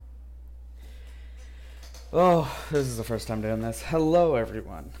Oh, this is the first time doing this. Hello,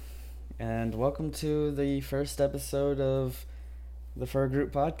 everyone, and welcome to the first episode of the Fur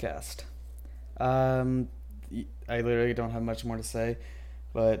Group podcast. I literally don't have much more to say,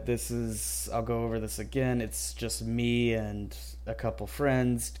 but I'll go over this again. It's just me and a couple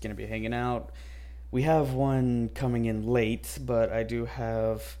friends gonna be hanging out. We have one coming in late, but I do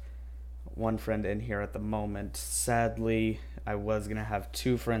have one friend in here at the moment. Sadly, I was gonna have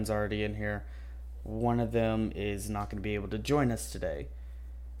two friends already in here. One of them is not going to be able to join us today.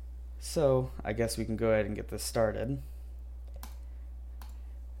 So, I guess we can go ahead and get this started.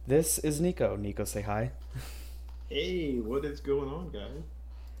 This is Nico. Nico, say hi. Hey, what is going on, guys?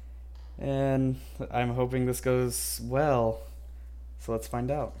 And I'm hoping this goes well. So let's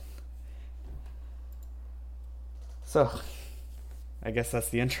find out. So, I guess that's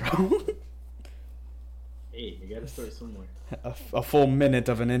the intro. Hey, you gotta start somewhere. A full minute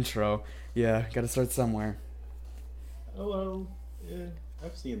of an intro. Yeah, gotta start somewhere. Oh, well, yeah,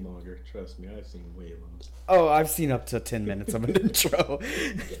 I've seen longer. Trust me, I've seen way longer. Oh, I've seen up to 10 minutes of an intro.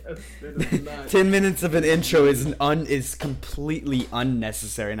 Yes, that is not... 10 minutes of an intro is completely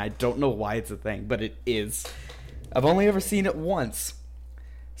unnecessary, and I don't know why it's a thing, but it is. I've only ever seen it once.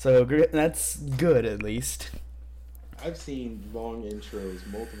 So that's good, at least. I've seen long intros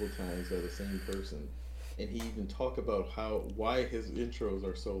multiple times by the same person. And he even talked about why his intros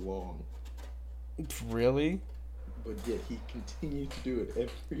are so long. Really? But yet he continued to do it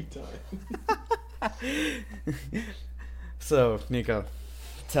every time. So, Nico,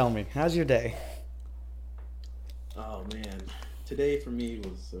 tell me, how's your day? Oh man, today for me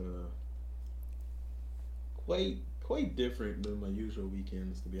was quite different than my usual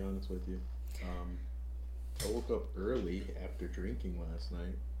weekends, to be honest with you. I woke up early after drinking last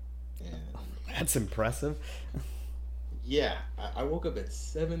night. And that's impressive. Yeah, I woke up at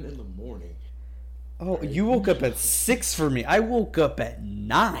 7 in the morning. Oh, right? You woke up at 6 for me. I woke up at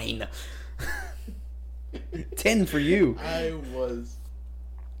 9. 10 for you. I was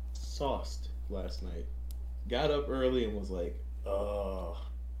sauced last night. Got up early and was like, oh,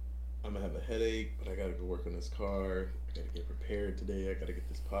 I'm going to have a headache, but I got to go work on this car. I got to get prepared today. I got to get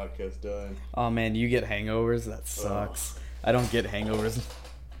this podcast done. Oh, man, you get hangovers? That sucks. I don't get hangovers.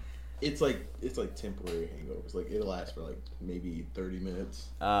 It's like temporary hangovers. Like it'll last for like maybe 30 minutes.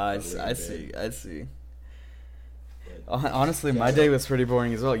 I see. Honestly, my day was pretty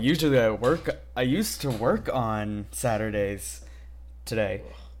boring as well. Usually I used to work on Saturdays today.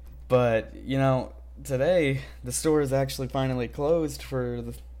 But, today the store is actually finally closed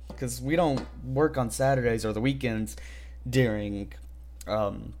because we don't work on Saturdays or the weekends during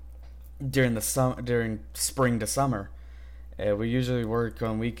spring to summer. We usually work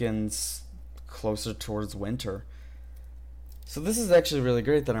on weekends closer towards winter. So this is actually really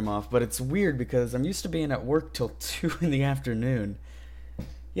great that I'm off, but it's weird because I'm used to being at work till 2 in the afternoon.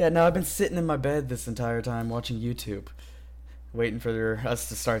 Yeah, no, I've been sitting in my bed this entire time watching YouTube, waiting for us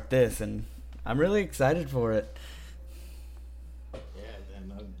to start this, and I'm really excited for it. Yeah,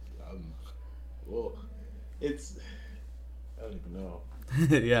 man, well, I don't even know.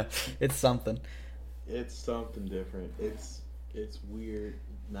 Yeah, it's something. It's something different. It's weird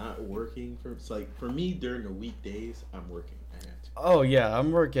not working for me during the weekdays. I'm working. I have to. Oh yeah,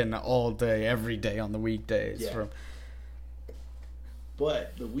 I'm working all day, every day on the weekdays. Yeah.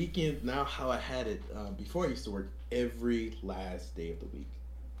 But the weekend now, how I had it before, I used to work every last day of the week.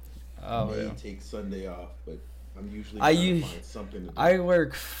 Oh I may yeah. take Sunday off, but I'm usually trying to find something to do. I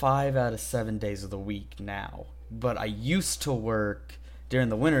work 5 out of 7 days of the week now, but I used to work during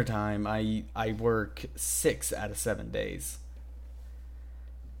the wintertime. I work 6 out of 7 days.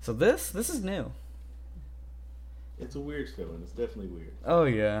 So this is new. It's a weird feeling. It's definitely weird. Oh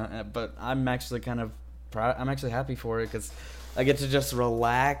yeah, but I'm actually kind of proud. I'm actually happy for it because I get to just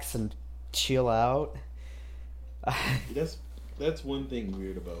relax and chill out. That's one thing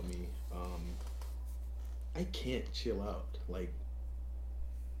weird about me. I can't chill out.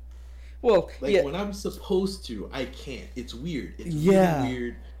 When I'm supposed to, I can't. It's weird. It's really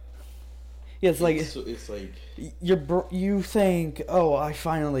weird. Yeah, it's like you think, oh, I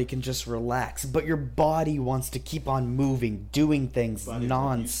finally can just relax, but your body wants to keep on moving, doing things non-stop.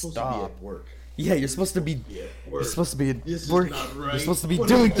 You're supposed to be at work. Yeah, you're supposed to be. Yeah, you're supposed to be at work. Not right. You're supposed to be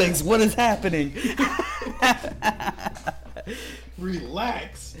doing things. What is happening?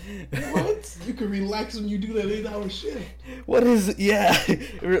 Relax. What? You can relax when you do that 8-hour shift. What is? Yeah,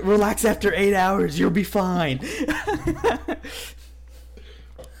 relax after 8 hours. You'll be fine.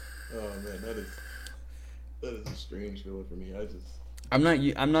 Oh man, that is a strange feeling for me. I'm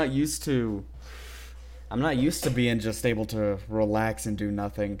not used to being just able to relax and do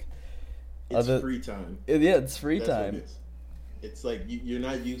nothing. It's free time. Yeah, it's free That's what it time. is. It's like you're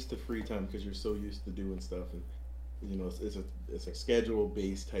not used to free time because you're so used to doing stuff, and it's a schedule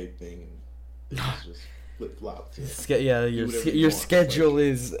based type thing, and it's just flip flop. Yeah, your schedule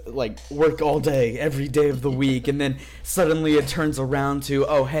is like work all day, every day of the week, and then suddenly it turns around to,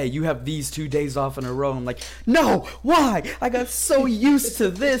 oh hey, you have these 2 days off in a row. I'm like, no, why? I got so used to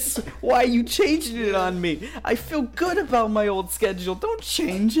this. Why are you changing it on me? I feel good about my old schedule. Don't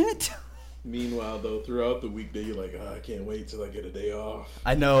change it. Meanwhile, though, throughout the weekday, you're like, I can't wait till I get a day off.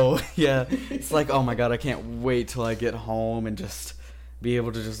 I know, yeah. It's like, oh my god, I can't wait till I get home and just be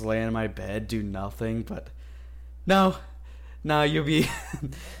able to just lay in my bed, do nothing. But no, you'll be.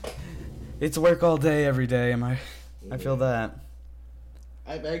 It's work all day, every day. I feel that.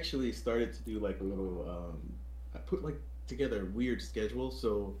 I've actually started to do like a little. I put like together a weird schedule.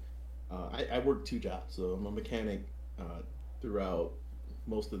 So I work 2 jobs. So I'm a mechanic throughout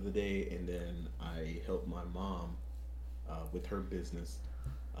most of the day, and then I help my mom with her business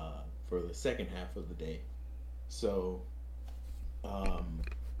for the second half of the day. So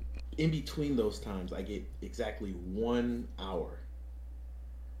in between those times, I get exactly 1 hour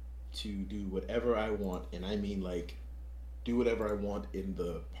to do whatever I want, and I mean like do whatever I want in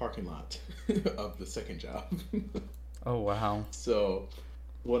the parking lot of the second job. Oh wow. So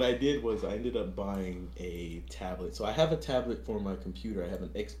what I did was I ended up buying a tablet. So I have a tablet for my computer. I have an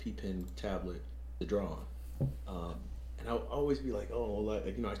XP Pen tablet to draw on. And I'll always be like, oh, well,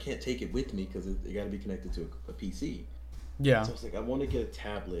 I can't take it with me because it got to be connected to a PC. Yeah. So I was like, I want to get a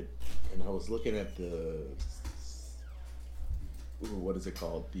tablet. And I was looking at what is it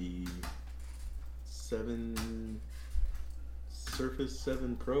called? The Surface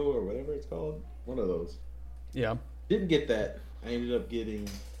 7 Pro or whatever it's called. One of those. Yeah. Didn't get that. I ended up getting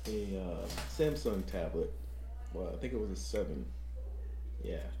a Samsung tablet. Well, I think it was a 7.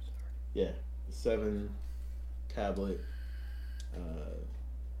 Yeah, the 7 tablet.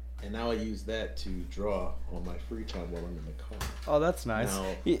 And now I use that to draw on my free time while I'm in the car. Oh, that's nice.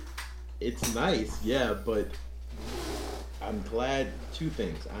 Now, it's nice, yeah, but I'm glad. 2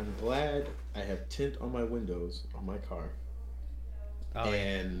 things. I'm glad I have tint on my windows on my car. Oh,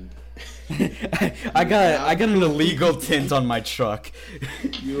 and I got an illegal tint on my truck,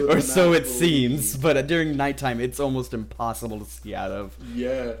 or so it seems. But during nighttime, it's almost impossible to see out of.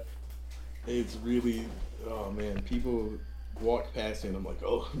 Yeah, it's really. Oh man, people walk past me, and I'm like,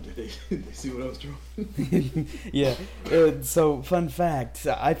 oh, did they see what I was drawing? Yeah. So, fun fact: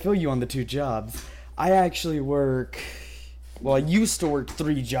 I feel you on the 2 jobs. I actually work. Well, I used to work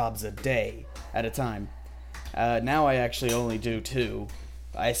 3 jobs a day at a time. Now I actually only do 2.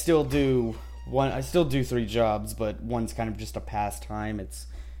 I still do 3 jobs, but one's kind of just a pastime. It's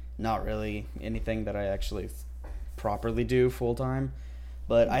not really anything that I actually properly do full time.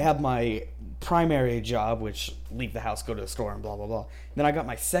 But I have my primary job, which leave the house, go to the store, and blah blah blah. Then I got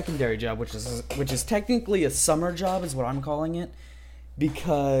my secondary job, which is technically a summer job, is what I'm calling it,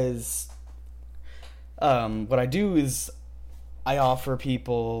 because what I do is I offer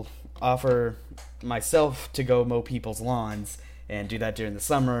myself to go mow people's lawns and do that during the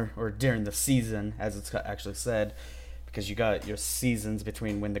summer, or during the season, as it's actually said, because you got your seasons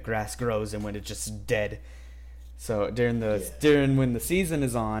between when the grass grows and when it's just dead. So during when the season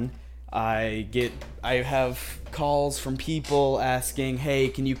is on, I have calls from people asking, hey,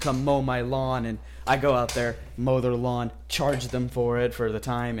 can you come mow my lawn? And I go out there, mow their lawn, charge them for it, for the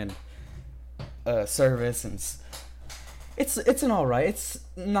time and service, and it's an alright. It's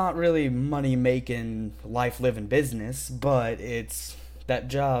not really money making, life living business, but it's that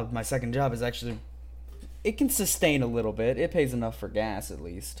job. My second job is actually, it can sustain a little bit. It pays enough for gas at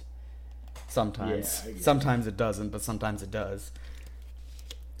least. Sometimes, sometimes it doesn't, but sometimes it does.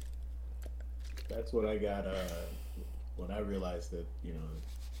 That's what I got. When I realized that you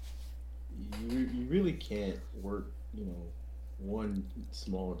really can't work one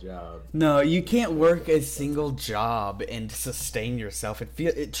small job. No, you can't work a single job and sustain yourself.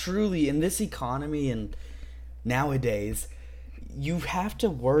 It truly, in this economy and nowadays, you have to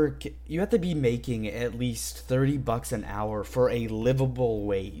be making at least $30 an hour for a livable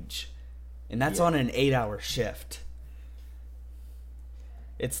wage. And that's on an 8-hour shift.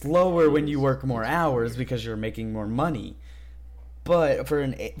 It's lower when you work more hours because you're making more money. But for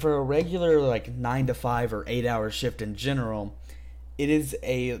a regular like 9 to 5 or 8-hour shift in general, it is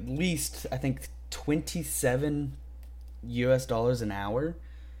at least, I think, $27 an hour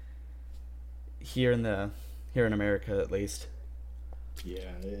here in America, at least.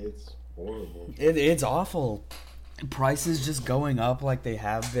 Yeah, it's horrible. It's awful. Prices just going up like they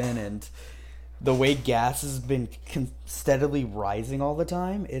have been, and the way gas has been steadily rising all the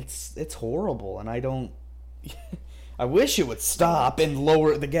time, it's horrible, and I don't. I wish it would stop and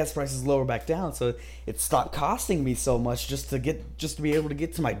lower the gas prices lower back down, so it stopped costing me so much just to be able to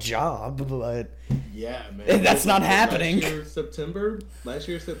get to my job. But yeah, man, that's not happening. Last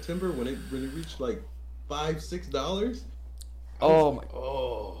year September, when it reached like $5-6.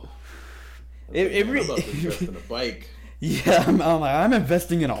 It I'm about to invest in a bike. Yeah, I'm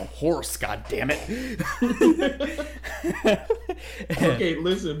investing in a horse. God damn it. Okay,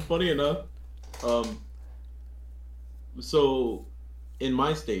 listen. Funny enough, so in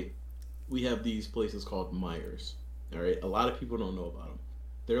my state, we have these places called Myers. All right, a lot of people don't know about them.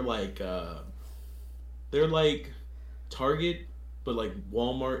 They're like Target, but like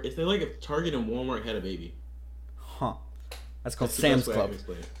Walmart. They're like if Target and Walmart had a baby. Huh. That's called Sam's Club.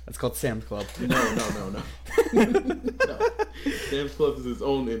 That's called Sam's Club. No. No. Sam's Club is its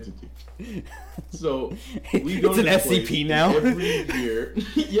own entity. So we go it's to an SCP now. Every year.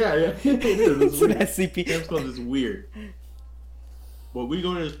 Yeah, it is. It's an SCP. Sam's Club is weird. But we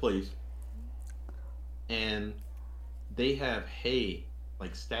go to this place, and they have hay,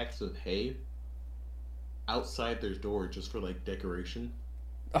 like stacks of hay, outside their door just for like decoration.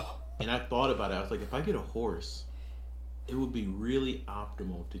 Oh. And I thought about it. I was like, if I get a horse, it would be really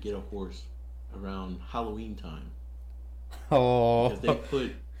optimal to get a horse around Halloween time. Oh. Because they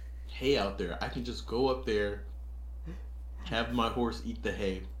put hay out there. I can just go up there, have my horse eat the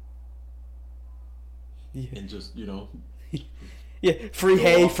hay, and just, Yeah, free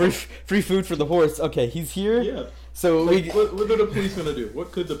hay, free food for the horse. Okay, he's here. Yeah. So what are the police gonna do?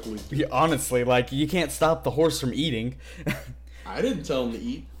 What could the police do? Yeah, honestly, like, you can't stop the horse from eating. I didn't tell him to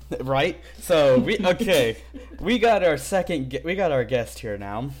eat. Right? So we got our guest here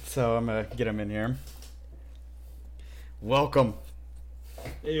now. So I'm gonna get him in here. Welcome.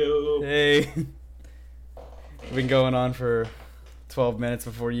 Heyo. Hey. We've been going on for 12 minutes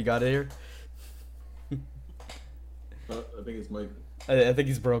before you got here. I think it's Mike. I think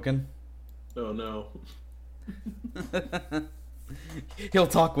he's broken. Oh no. He'll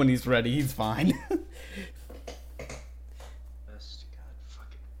talk when he's ready. He's fine.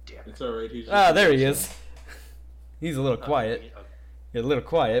 It's alright. There he is. He's a little quiet. Yeah, a little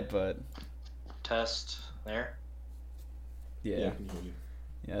quiet, but... Test. There? Yeah. I can hear you.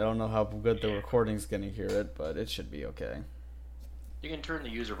 Yeah, I don't know how good the recording's gonna hear it, but it should be okay. You can turn the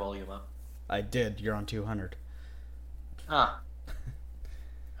user volume up. I did. You're on 200. Ah.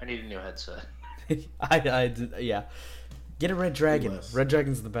 I need a new headset. Yeah. Get a Red Dragon. Less. Red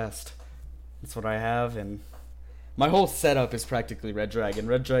Dragon's the best. That's what I have, and... My whole setup is practically Red Dragon.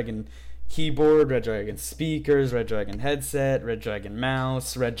 Red Dragon keyboard, Red Dragon speakers, Red Dragon headset, Red Dragon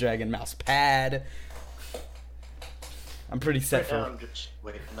mouse, Red Dragon mouse pad. I'm pretty set right now I'm just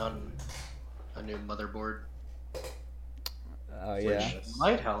waiting on a new motherboard. Oh, yeah. Which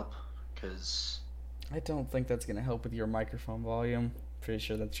might help, because... I don't think that's going to help with your microphone volume. Pretty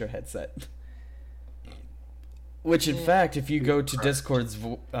sure that's your headset. Which, in fact, if you go to Discord's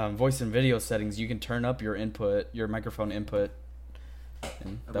voice and video settings, you can turn up your input, your microphone input.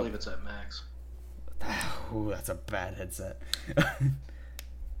 And I believe it's at max. Ooh, that's a bad headset.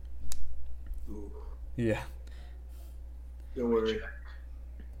 Ooh. Yeah. Don't worry.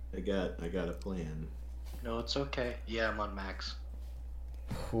 I got a plan. No, it's okay. Yeah, I'm on max.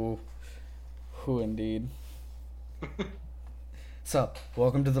 Who indeed. So,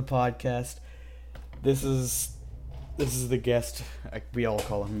 welcome to the podcast. This is the guest. We all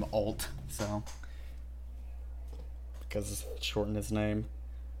call him Alt, so because it's shorten his name.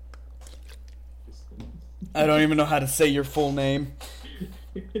 I don't even know how to say your full name.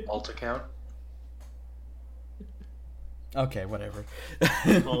 Alt account? Okay, whatever.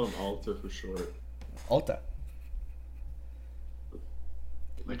 Call him Alta for short. Alta.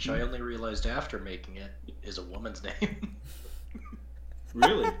 Which I only realized after making it is a woman's name.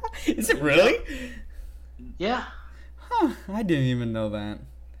 Really? Is it really? Yeah. Huh, I didn't even know that.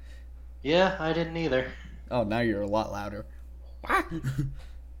 Yeah, I didn't either. Oh, now you're a lot louder. Oh,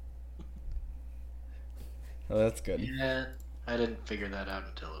 that's good. Yeah, I didn't figure that out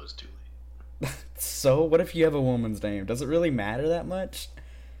until it was too late. So, what if you have a woman's name? Does it really matter that much?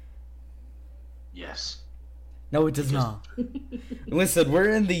 Yes. No, it does not. Listen, we're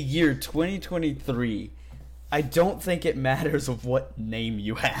in the year 2023. I don't think it matters of what name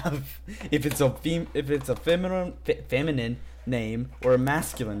you have. If it's a feminine name or a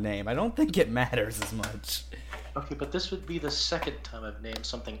masculine name, I don't think it matters as much. Okay, but this would be the second time I've named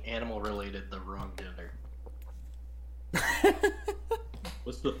something animal related the wrong gender.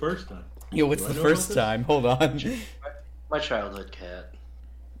 What's the first time? Yo, what's the first time? Hold on. My childhood cat.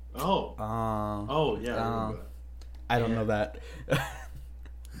 Oh. Oh, yeah, I remember that. I don't know that.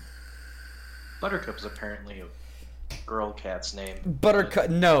 Buttercup's apparently a girl cat's name. Buttercup?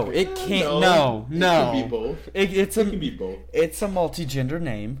 No, it can't. No, No. It can be both. It can be both. It's a multi-gender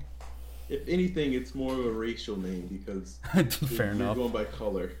name. If anything, it's more of a racial name because Fair enough. You're going by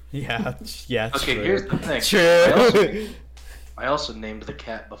color. Yeah. Okay, true. here's the thing. True. I also named the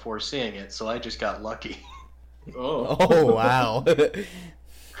cat before seeing it, so I just got lucky. Oh. Oh wow.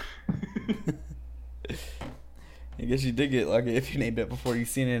 I guess you did get lucky if you named it before you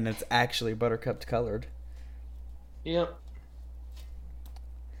seen it and it's actually buttercup colored. Yep.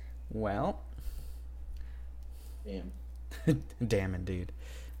 Well. Damn. Damn indeed.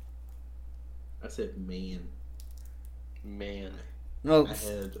 I said man. Man. Well, I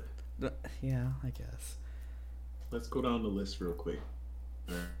had... yeah, I guess. Let's go down the list real quick.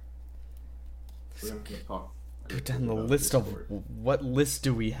 Alright. We're going to talk. Go down the list of what list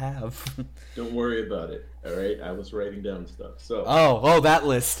do we have? Don't worry about it. Alright? I was writing down stuff. So Oh, that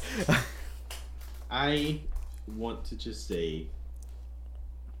list. I want to just say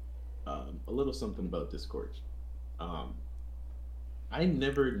a little something about Discord. I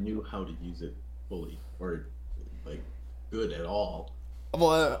never knew how to use it fully or like good at all.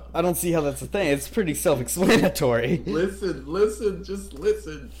 Well, I don't see how that's a thing. It's pretty self-explanatory. Listen, just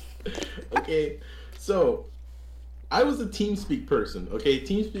listen. Okay, so I was a TeamSpeak person. Okay,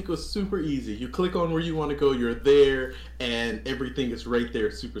 TeamSpeak was super easy. You click on where you want to go, you're there, and everything is right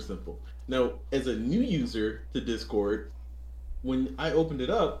there. Super simple. Now, as a new user to Discord, when I opened it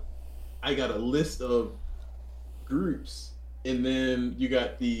up, I got a list of groups, and then you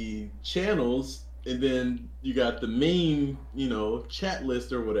got the channels, and then you got the main, chat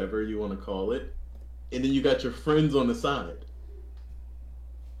list or whatever you want to call it, and then you got your friends on the side.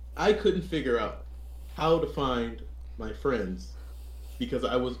 I couldn't figure out how to find my friends because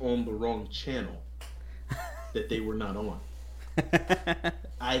I was on the wrong channel that they were not on.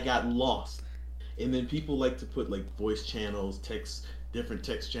 I got lost. And then people like to put like voice channels, different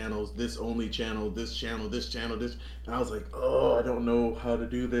text channels, this only channel, this channel, this channel, this. And I was like, oh, I don't know how to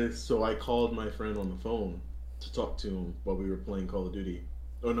do this. So I called my friend on the phone to talk to him while we were playing Call of Duty.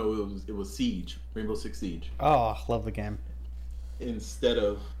 Oh no, it was Siege, Rainbow Six Siege. Oh, love the game. Instead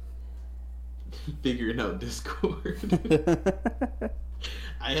of figuring out Discord,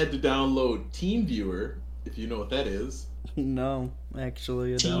 I had to download TeamViewer, if you know what that is. No,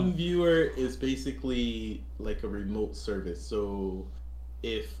 actually, I don't. TeamViewer is basically like a remote service. So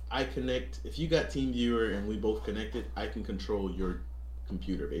if you got TeamViewer and we both connected, I can control your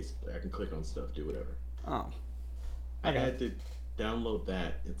computer basically. I can click on stuff, do whatever. Oh. I had to download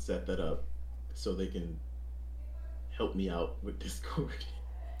that and set that up so they can help me out with Discord.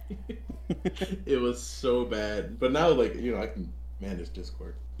 It was so bad. But now, I can manage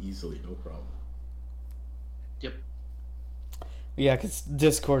Discord easily, no problem. Yep. Yeah, because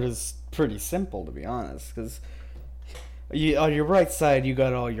Discord is pretty simple, to be honest. Because on your right side, you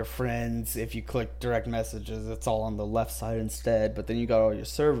got all your friends. If you click direct messages, it's all on the left side instead. But then you got all your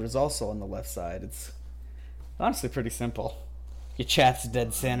servers also on the left side. It's honestly pretty simple. Your chat's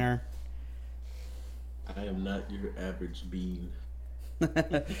dead center. I am not your average bean.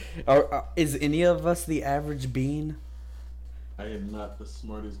 Is any of us the average bean? I am not the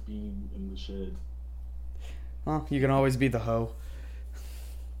smartest bean in the shed. Well, you can always be the hoe.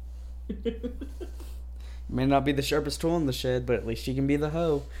 You may not be the sharpest tool in the shed, but at least you can be the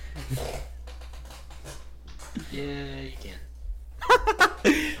hoe. Yeah, you can.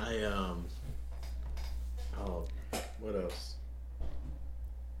 Oh, what else?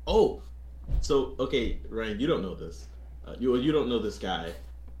 Oh, so okay, Ryan, you don't know this. You don't know this guy,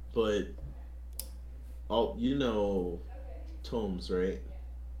 but you know Tomes, right?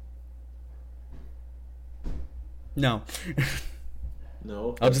 No.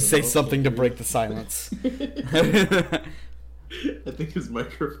 No. I'll just say something to break the silence. I think his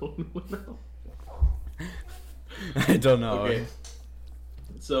microphone went out. I don't know. Okay.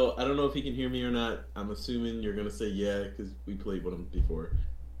 So I don't know if he can hear me or not. I'm assuming you're gonna say yeah because we played with him before.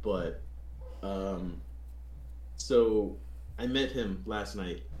 But so I met him last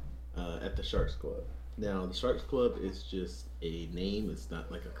night at the Sharks Club. Now the Sharks Club is just a name. It's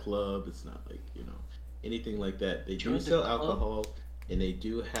not like a club. It's not like anything like that. They do sell alcohol and they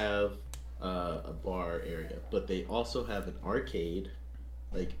do have a bar area, but they also have an arcade,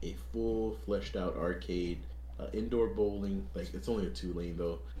 like a full fleshed out arcade, indoor bowling. Like it's only a 2-lane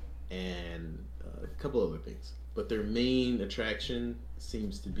though, and a couple other things. But their main attraction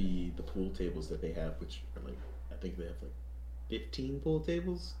seems to be the pool tables that they have, which are I think they have 15 pool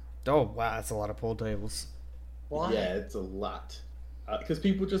tables. Oh wow, that's a lot of pool tables. Why? Yeah, it's a lot. Because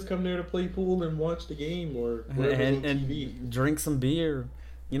people just come there to play pool and watch the game or whatever's on TV. And drink some beer,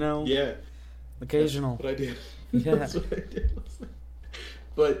 you know, Yeah, occasional. that's what I did. Yeah. That's what I did last night.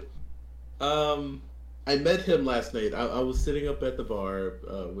 But I met him last night. I was sitting up at the bar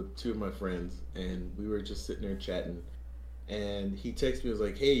with two of my friends, and we were just sitting there chatting. And he texted me, was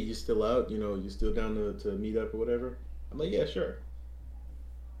like, "Hey, you still out? You know, you still down to meet up or whatever?" I'm like, "Yeah, sure."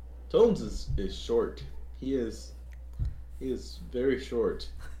 Tones is short. He is very short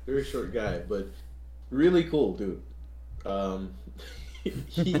guy, but really cool dude.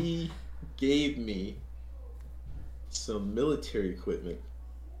 He gave me some military equipment,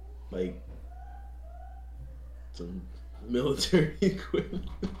 like some military equipment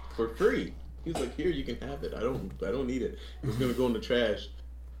for free. He was like, "Here, you can have it. I don't need it. It's gonna go in the trash."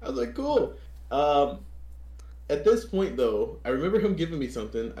 I was like, "Cool." At this point, though, I remember him giving me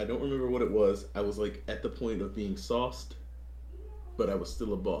something. I don't remember what it was. I was like at the point of being sauced, but I was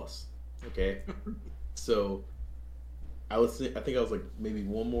still a boss. Okay, so I think I was like maybe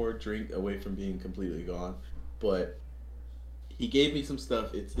one more drink away from being completely gone, but he gave me some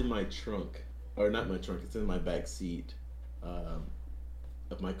stuff. It's in my trunk, or not my trunk. It's in my back seat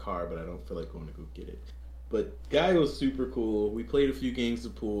of my car, but I don't feel like going to go get it. But guy was super cool. We played a few games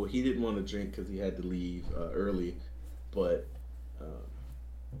of pool. He didn't want to drink because he had to leave early, but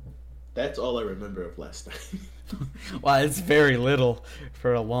that's all I remember of last night. Wow, it's very little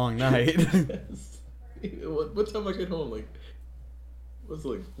for a long night. Yes. What time I get home? Like, was it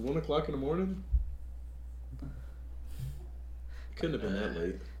like 1 o'clock in the morning? It couldn't have been that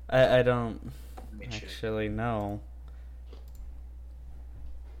late. I don't Let me check. actually know.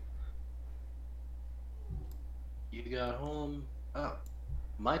 You got home. Oh,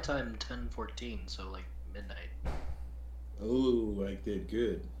 my time 10:14, so like midnight. Oh, I did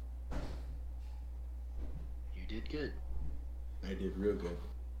good. You did good. I did real good.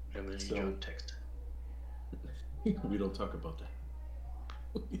 It was So- a joke text. We don't talk about that.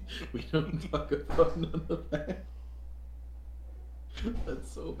 We don't talk about none of that.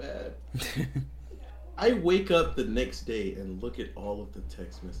 That's so bad. I wake up the next day and look at all of the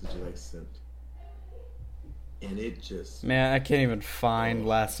text messages I sent. And it just, Man, I can't even find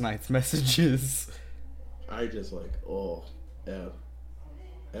last night's messages. I just like, oh, yeah.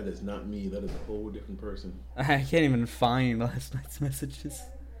 That is not me. That is a whole different person. I can't even find last night's messages.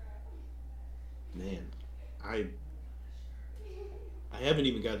 Man, I haven't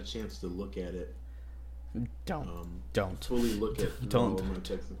even got a chance to look at it. Don't. Fully look at Don't. all of my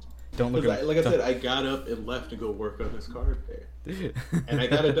texts. Don't look at Like I said, I got up and left to go work on this card there. And I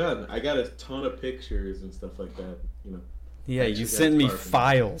got it done. I got a ton of pictures and stuff like that, you know. Yeah, Actually you got sent me card from-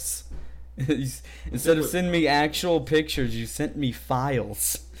 files. Instead of sending me actual pictures, you sent me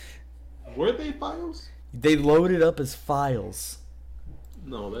files. Were they files? They loaded up as files.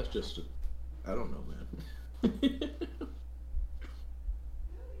 No, that's just, I don't know, man.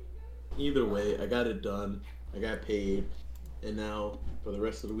 Either way, I got it done. I got paid. And now, for the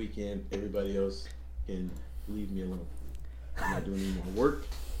rest of the weekend, everybody else can leave me alone. I'm not doing any more work.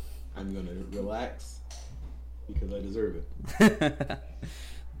 I'm going to relax because I deserve it.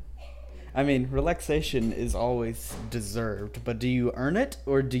 I mean, relaxation is always deserved, but do you earn it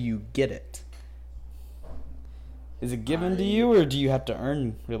or do you get it? Is it given to you or do you have to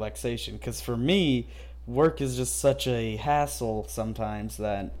earn relaxation? Because for me, work is just such a hassle sometimes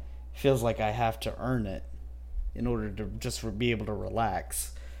that it feels like I have to earn it in order to just be able to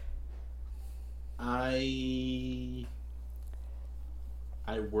relax. I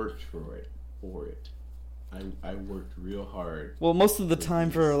worked for it. I worked real hard. Well, most of the time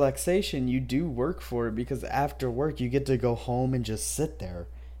for relaxation, you do work for it because after work, you get to go home and just sit there.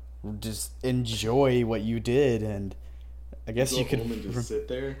 Just enjoy what you did, and I guess you Go could home and just sit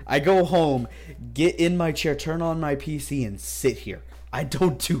there. I go home, get in my chair, turn on my PC, and sit here. I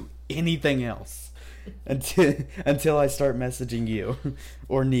don't do anything else until I start messaging you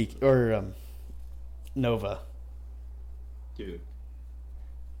or Nick or Nova. Dude.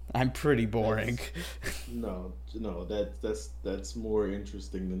 I'm pretty boring. No, that's more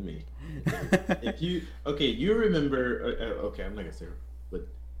interesting than me. If you remember, okay, I'm not gonna say, but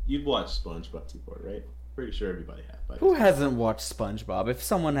you've watched SpongeBob before, right? Pretty sure everybody has. By Who this time. hasn't watched SpongeBob? If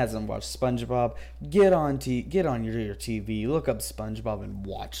someone hasn't watched SpongeBob, get on your TV, look up SpongeBob and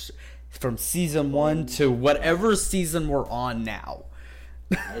watch from season 1 to whatever season we're on now.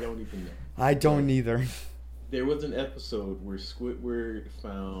 I don't even know. I don't either. There was an episode where Squidward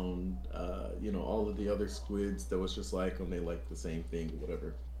found, all of the other squids that was just like them. They liked the same thing,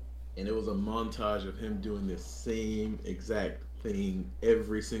 whatever. And it was a montage of him doing the same exact thing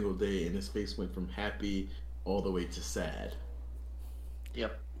every single day, and his face went from happy all the way to sad.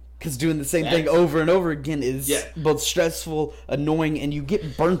 Yep. Because doing the same thing over and over again is both stressful, annoying, and you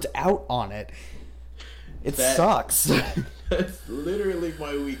get burnt out on it. It sucks. That's literally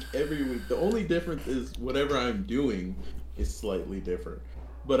my week every week. The only difference is whatever I'm doing is slightly different.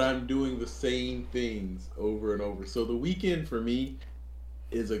 But I'm doing the same things over and over. So the weekend for me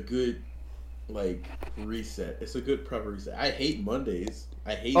is a good, like, reset. It's a good proper reset. I hate Mondays.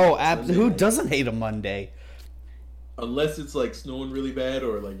 I hate who doesn't hate a Monday? Unless it's like snowing really bad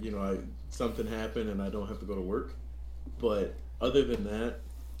or like, you know, something happened and I don't have to go to work. But other than that,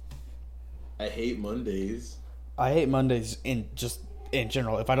 I hate Mondays. I hate Mondays in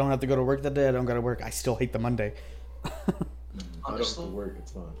general. If I don't have to go to work that day, I don't go to work. I still hate the Monday. I don't have to work,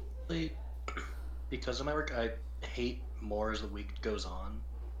 it's fine. Because of my work, I hate more as the week goes on.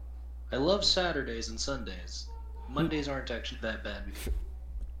 I love Saturdays and Sundays. Mondays aren't actually that bad.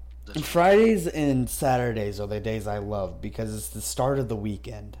 Fridays and Saturdays are the days I love because it's the start of the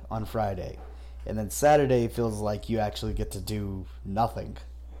weekend on Friday. And then Saturday feels like you actually get to do nothing.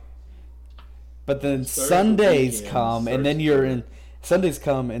 But then Sundays come and then Sundays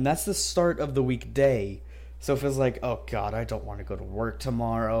come and that's the start of the weekday. So it feels like, oh God, I don't want to go to work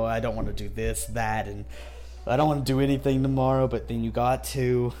tomorrow. I don't want to do this, that, and I don't want to do anything tomorrow. But then you got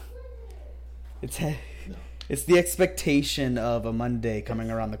to. It's the expectation of a Monday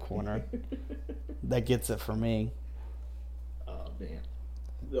coming around the corner that gets it for me. Oh, man.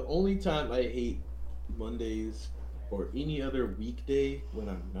 The only time I hate Mondays or any other weekday when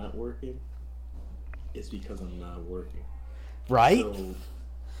I'm not working is because I'm not working. Right? So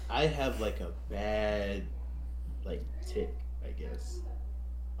I have like a bad, like, tick, I guess.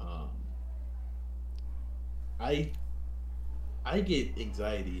 I get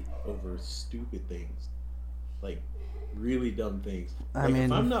anxiety over stupid things. Like, really dumb things. Like,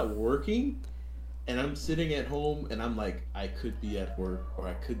 if I'm not working and I'm sitting at home and I'm like, I could be at work or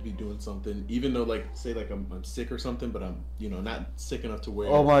I could be doing something, even though, like, say, like, I'm sick or something, but I'm, you know, not sick enough to where...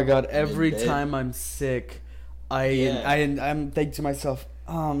 Oh, my God. Every time I'm sick, I'm thinking to myself,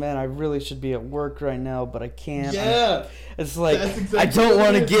 oh, man, I really should be at work right now, but I can't. Yeah. It's like, exactly I don't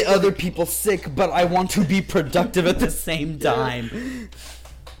want to get other people sick, but I want to be productive at the same time.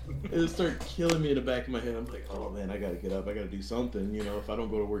 It'll start killing me in the back of my head. I'm like, oh man, I gotta get up. I gotta do something. You know, if I don't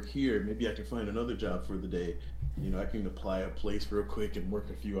go to work here, maybe I can find another job for the day. You know, I can apply a place real quick and work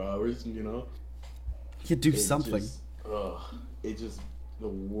a few hours. You know, you do something. It's just the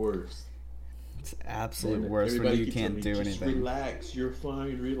worst. It's absolute worst when you can't do anything. Relax, you're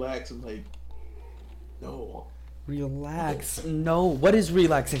fine. Relax. I'm like, no. Relax. No. What is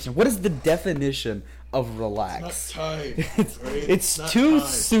relaxation? What is the definition of relax? It's not time. It's too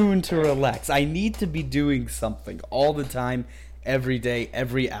soon to relax. I need to be doing something all the time, every day,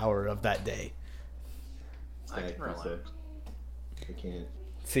 every hour of that day. I can relax. I can't.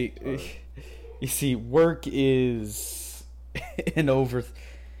 See, you see, work is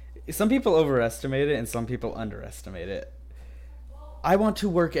some people overestimate it and some people underestimate it. I want to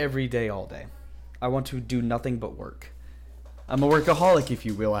work every day, all day. I want to do nothing but work. I'm a workaholic, if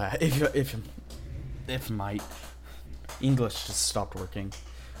you will. If my English just stopped working.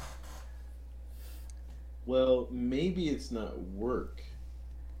 Well, maybe it's not work.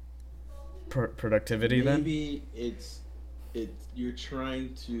 Productivity then? Maybe it's you're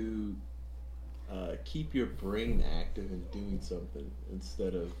trying to keep your brain active and doing something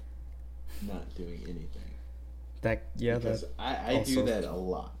instead of not doing anything. Because I do that a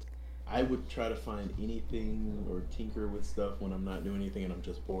lot. I would try to find anything or tinker with stuff when I'm not doing anything and I'm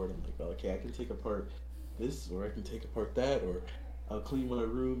just bored. I'm like, oh, okay, I can take apart this or I can take apart that, or I'll clean my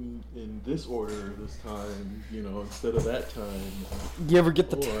room in this order this time, you know, instead of that time. You ever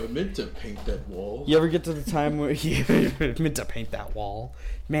get I meant to paint that wall. You ever get to the time where you meant to paint that wall?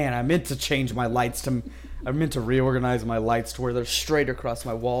 Man, I meant to change my lights I meant to reorganize my lights to where they're straight across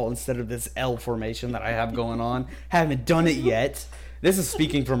my wall instead of this L formation that I have going on. Haven't done it yet. This is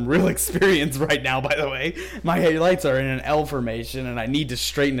speaking from real experience right now, by the way. My lights are in an L formation, and I need to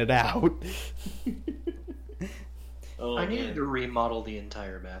straighten it out. I needed to remodel the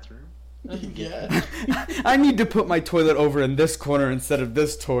entire bathroom. Yeah. I need to put my toilet over in this corner instead of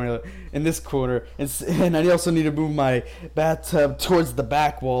this toilet in this corner. And I also need to move my bathtub towards the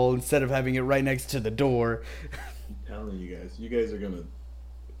back wall instead of having it right next to the door. I'm telling you guys are going to...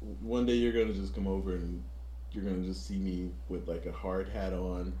 One day you're going to just come over and you're going to just see me with like a hard hat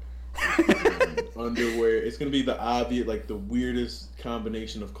on, underwear. It's going to be the obvious, like the weirdest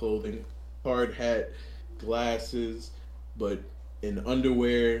combination of clothing. Hard hat, glasses, but in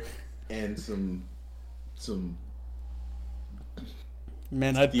underwear and some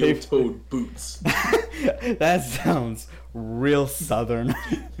Man, I'd pay for... Steel-toed boots. That sounds real southern.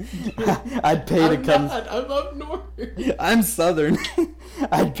 I'd pay to come... I'm up north. I'm southern.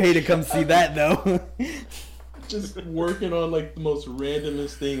 I'd pay to come see that, though. Just working on, like, the most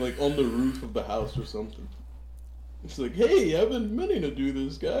randomest thing, like, on the roof of the house or something. It's like, hey, I've been meaning to do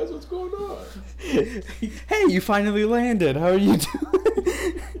this, guys. What's going on? Hey, you finally landed. How are you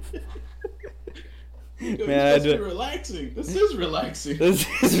doing? Man, Man, this must be relaxing. This is relaxing. This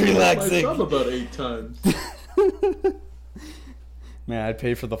is relaxing. I about 8 times. Man, I'd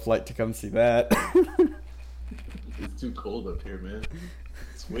pay for the flight to come see that. It's too cold up here, man.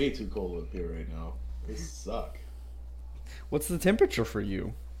 It's way too cold up here right now. They suck. What's the temperature for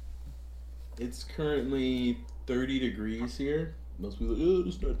you? It's currently 30 degrees here. Most people are like, oh,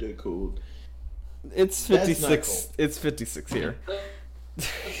 it's not that cold. It's 56. It's 56 here.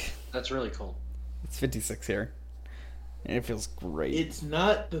 That's really cold. It's 56 here. And it feels great. It's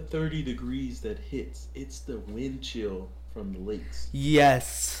not the 30 degrees that hits. It's the wind chill from the lakes.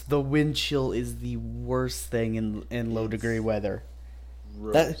 Yes, the wind chill is the worst thing in low degree weather.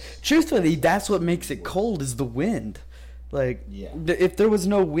 Truthfully, that's what makes it cold is the wind. Like, yeah. If there was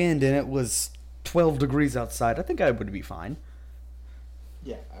no wind and it was 12 degrees outside, I think I would be fine.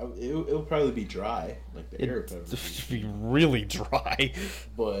 Yeah, it'll probably be dry, like the air would probably be really dry.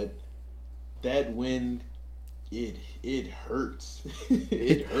 But that wind, it hurts.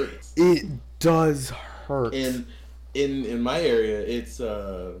 It hurts. It does hurt. And in my area, it's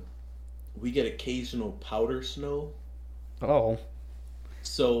we get occasional powder snow. Oh.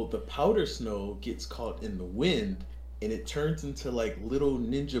 So the powder snow gets caught in the wind, and it turns into like little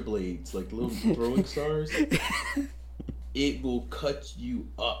ninja blades, like little throwing stars. It will cut you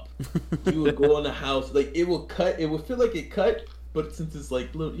up. You will go in the house, like it will cut. It will feel like it cut, but since it's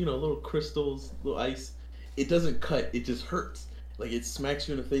like little, little crystals, little ice, it doesn't cut. It just hurts. Like it smacks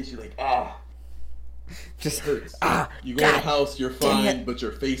you in the face. You're like, ah, just it hurts. You go in the house, you're fine, but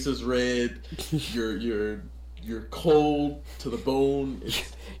your face is red. You're cold to the bone.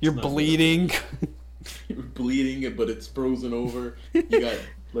 You're bleeding. You're bleeding, but it's frozen over. You got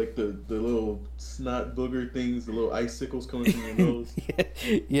like the little snot booger things, the little icicles coming from your nose.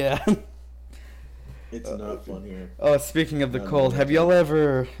 Yeah. It's not fun here. Oh, speaking of the cold, have y'all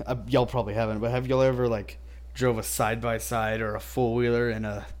ever? Y'all probably haven't, but have y'all ever like drove a side by side or a four wheeler in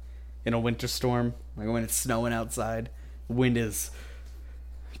a winter storm, like when it's snowing outside, wind is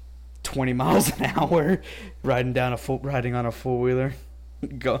 20 miles an hour, riding on a four wheeler,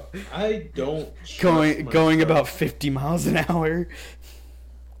 I don't going about 50 miles an hour.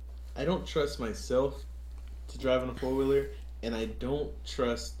 I don't trust myself to drive on a four wheeler, and I don't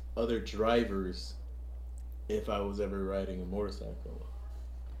trust other drivers if I was ever riding a motorcycle.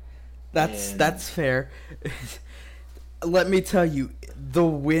 That's fair. Let me tell you, the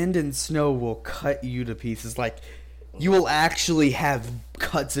wind and snow will cut you to pieces. Like, you will actually have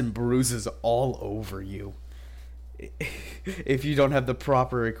cuts and bruises all over you if you don't have the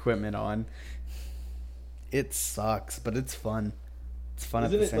proper equipment on. It sucks, but it's fun. It's fun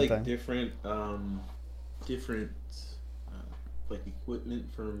at the same time. Isn't it like different like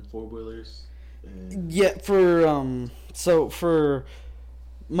equipment from four wheelers? Yeah, for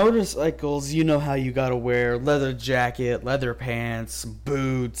motorcycles, you know how you gotta wear leather jacket, leather pants,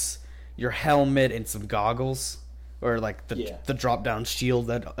 boots, your helmet, and some goggles, or like the drop down shield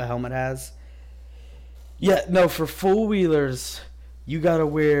that a helmet has. Yeah, no, for four wheelers, you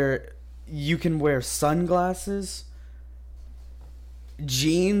can wear sunglasses,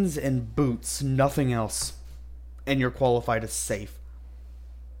 jeans, and boots, nothing else, and you're qualified as safe.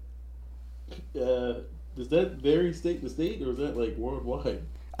 Does that vary state to state, or is that like worldwide?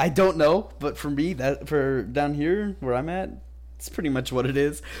 I don't know, but for me, for down here where I'm at, it's pretty much what it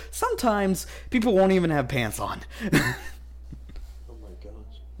is. Sometimes people won't even have pants on. Oh my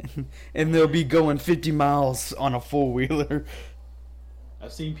gosh. And they'll be going 50 miles on a four-wheeler.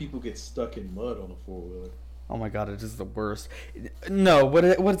 I've seen people get stuck in mud on a four-wheeler. Oh my god, it is the worst. No,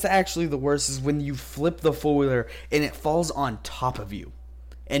 what's actually the worst is when you flip the four-wheeler and it falls on top of you.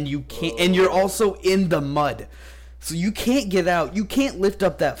 And you can't, and you're also in the mud. So you can't get out. You can't lift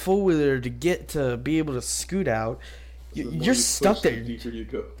up that four-wheeler to be able to scoot out. You're stuck there. The deeper you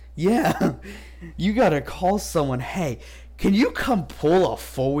go. Yeah. You gotta call someone, hey, can you come pull a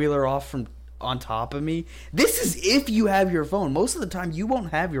four-wheeler off from on top of me? This is if you have your phone. Most of the time, you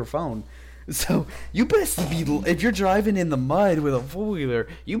won't have your phone. So you best be, if you're driving in the mud with a four-wheeler,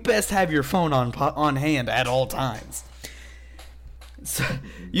 you best have your phone on hand at all times. So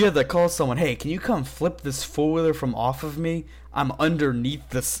you have to call someone, hey, can you come flip this four-wheeler from off of me? I'm underneath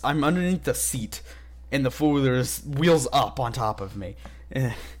the seat, and the four-wheeler is wheels up on top of me.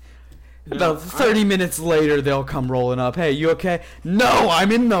 Eh. Now, About 30 minutes later, they'll come rolling up. Hey, you okay? No,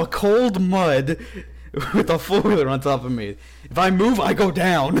 I'm in the cold mud with a four-wheeler on top of me. If I move, I go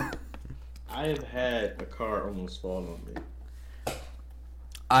down. I have had a car almost fall on me.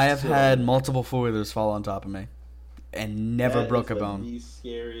 I have had multiple four-wheelers fall on top of me and never broke a bone. The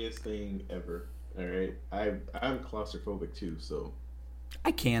scariest thing ever. All right, I'm claustrophobic too, so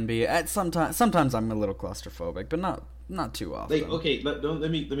I can be. Sometimes I'm a little claustrophobic, but not too often. like okay,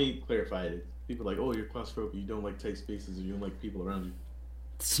 let me clarify it. People are like, oh, you're claustrophobic. You don't like tight spaces, or you don't like people around you.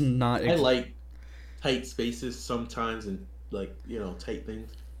 It's not. I like tight spaces sometimes, and like tight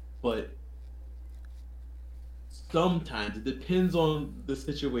things, but sometimes it depends on the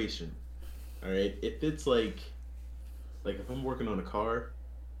situation. All right, if it's like if I'm working on a car,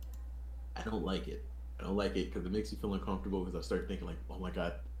 I don't like it. I don't like it because it makes me feel uncomfortable because I start thinking like, oh my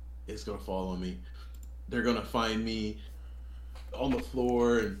god, it's gonna fall on me. They're gonna find me on the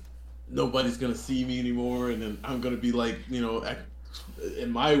floor and nobody's gonna see me anymore, and then I'm gonna be like,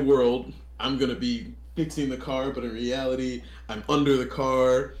 in my world, I'm gonna be fixing the car, but in reality, I'm under the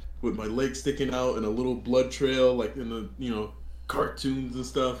car with my legs sticking out and a little blood trail like in the cartoons and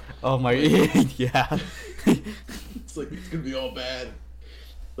stuff. Oh my, yeah. It's like it's gonna be all bad.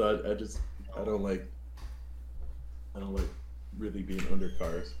 So I don't like really being under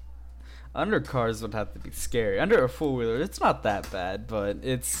cars. Under cars would have to be scary. Under a four-wheeler, it's not that bad, but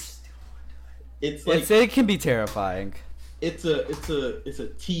it's like it can be terrifying. It's a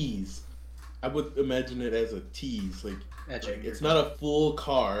tease. I would imagine it as a tease. Like it's not a full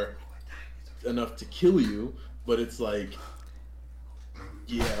car enough to kill you, but it's like,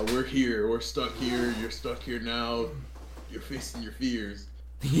 yeah, we're here. We're stuck here. You're stuck here now. You're facing your fears.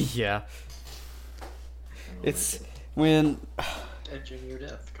 Yeah. It's when edging your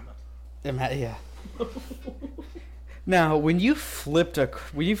death. Come on. Yeah. Now, when you flipped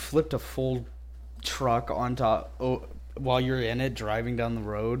a full truck on top while you're in it, driving down the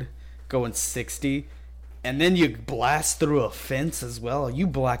road, going 60, and then you blast through a fence as well, you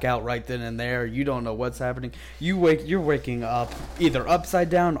black out right then and there. You don't know what's happening. You're waking up either upside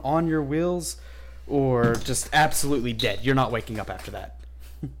down on your wheels, or just absolutely dead. You're not waking up after that.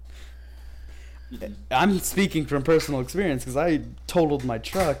 I'm speaking from personal experience because I totaled my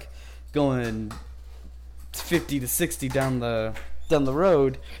truck going 50 to 60 down the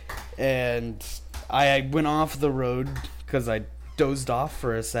road, and I went off the road because I dozed off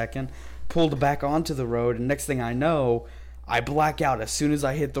for a second, pulled back onto the road, and next thing I know, I black out as soon as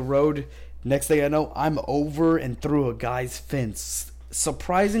I hit the road. Next thing I know, I'm over and through a guy's fence,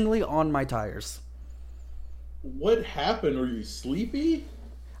 surprisingly on my tires. What happened? Were you sleepy?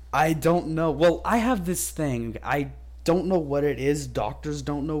 I don't know. Well, I have this thing. I don't know what it is. Doctors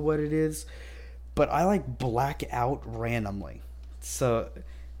don't know what it is. But I black out randomly. So,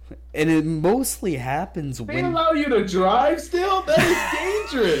 and it mostly happens when... They allow you to drive still? That is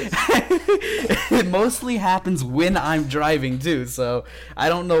dangerous. It mostly happens when I'm driving too. So, I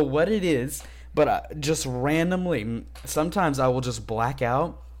don't know what it is. But just randomly, sometimes I will just black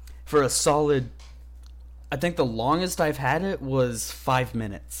out for a solid... I think the longest I've had it was 5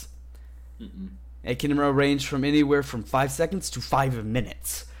 minutes. Mm-mm. It can range from anywhere from 5 seconds to 5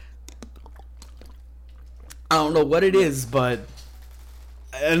 minutes. I don't know what it is, but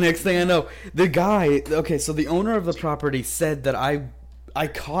next thing I know, the guy... Okay, so the owner of the property said that I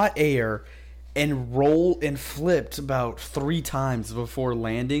caught air and flipped about 3 times before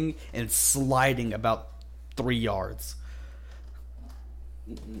landing and sliding about 3 yards.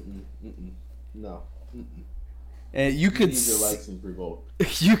 No. And you could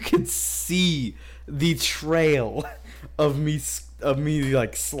you could see the trail of me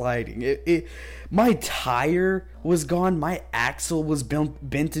sliding. My tire was gone. My axle was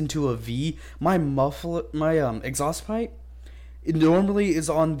bent into a V. My exhaust pipe, it normally is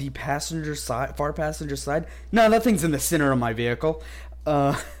on the passenger side, far passenger side. No, that thing's in the center of my vehicle.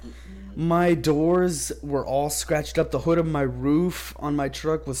 My doors were all scratched up. The hood of my roof on my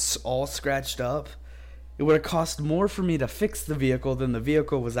truck was all scratched up. It would have cost more for me to fix the vehicle than the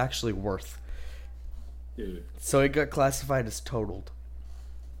vehicle was actually worth. Dude. So it got classified as totaled.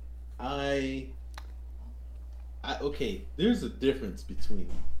 Okay, there's a difference between,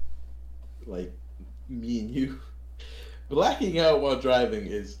 me and you. Blacking out while driving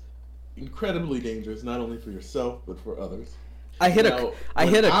is incredibly dangerous, not only for yourself, but for others. I hit a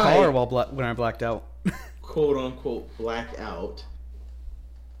car when I blacked out. Quote unquote black out.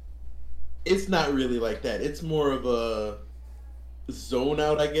 It's not really like that. It's more of a zone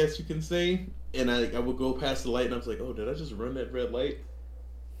out, I guess you can say. And I would go past the light and I was like, oh, did I just run that red light?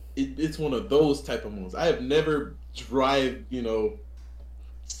 It's one of those type of moments. I have never drive,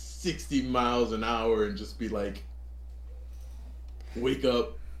 60 miles an hour and just be like, wake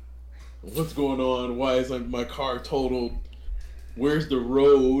up, what's going on? Why is my car totaled? Where's the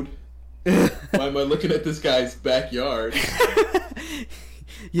road? Why am I looking at this guy's backyard?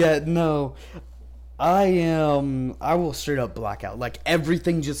 Yeah, no. I will straight up black out. Like,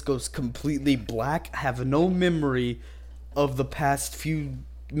 everything just goes completely black. I have no memory of the past few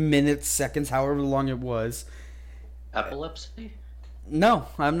minutes, seconds, however long it was. Epilepsy? No,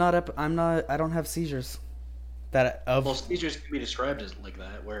 I don't have seizures. Well, seizures can be described as like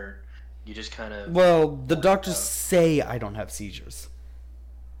that, where you just kind of... Well, the doctors say I don't have seizures.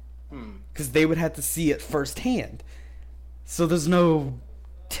 Because they would have to see it firsthand. So there's no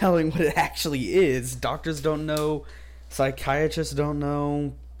telling what it actually is. Doctors don't know. Psychiatrists don't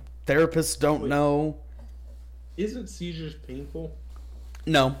know. Therapists don't know. Isn't seizures painful?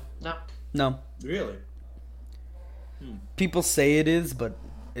 No. No. Really? People say it is, but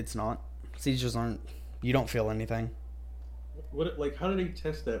it's not. Seizures aren't. You don't feel anything. What? Like, how do they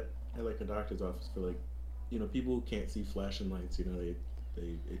test that at like a doctor's office for like, people who can't see flashing lights? They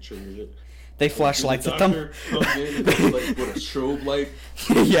trigger it. They flash lights at them. Comes in and does, like, with a strobe light.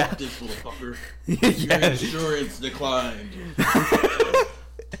 Yeah. This little fucker. Yeah. Your insurance declined.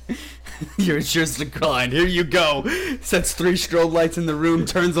 Your insurance declined. Here you go. Sets 3 strobe lights in the room,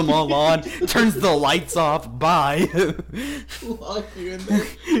 turns them all on, turns the lights off. Bye. Lock you in there.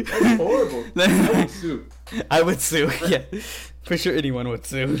 That's horrible. I would sue. I would sue. Yeah, for sure. Anyone would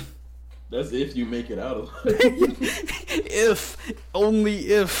sue. That's if you make it out alive. If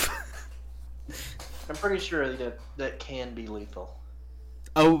only if. I'm pretty sure that can be lethal.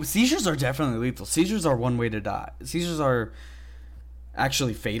 Oh, seizures are definitely lethal. Seizures are one way to die. Seizures are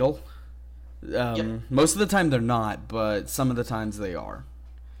actually fatal. Yep. Most of the time they're not, but some of the times they are,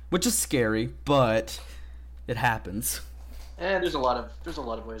 which is scary, but it happens. And there's a lot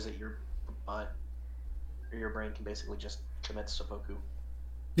of ways that your butt or your brain can basically just commit seppuku.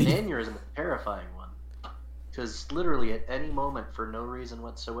 Aneurysm is a terrifying one, because literally at any moment, for no reason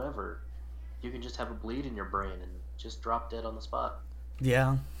whatsoever, you can just have a bleed in your brain and just drop dead on the spot.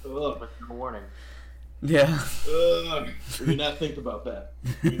 Yeah. Ugh. With no warning. Yeah. Ugh. We do not think about that.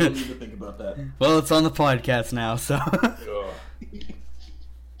 We don't need to think about that. Well, it's on the podcast now, so. Ugh. We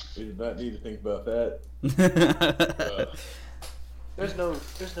do not need to think about that. There's no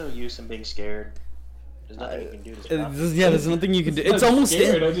use in being scared. There's nothing you can do to stop it. There's nothing you can do. It's almost.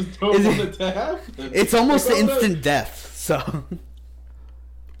 Scared. I just don't want it to happen. It's almost Like, instant death. So.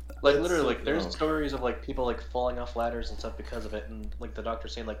 Like literally, like there's stories of like people like falling off ladders and stuff because of it, and like the doctor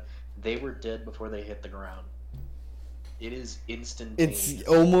saying like they were dead before they hit the ground. It is instantaneous. It's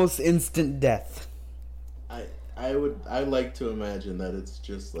almost instant death. I like to imagine that it's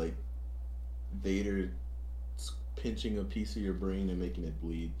just like Vader pinching a piece of your brain and making it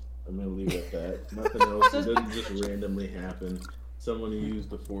bleed. I'm gonna leave it at that. Nothing else. It doesn't just randomly happen. Someone who used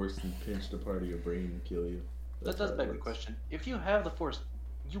the Force and pinched a part of your brain and kill you. That does beg the question. If you have the Force,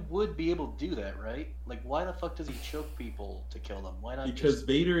 you would be able to do that, right? Like, why the fuck does he choke people to kill them? Why not? Because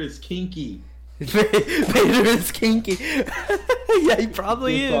Vader is kinky. Vader is kinky. Yeah, he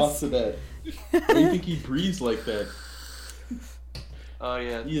probably is. Off to that. Why do you think he breathes like that? Oh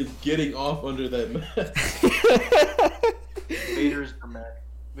yeah. He is getting off under that mask. Vader is dramatic.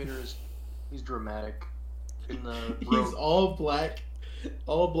 He's dramatic. In the He's all black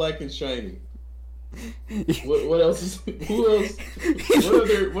and shiny. What else is? Who else?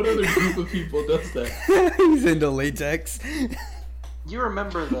 What other group of people does that? He's into latex. You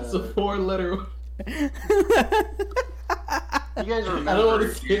remember the? It's a 4-letter. You guys remember? I don't want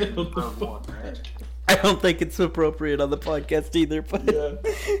to say it on the Rogue One, phone. right? I don't think it's appropriate on the podcast either, but Yeah.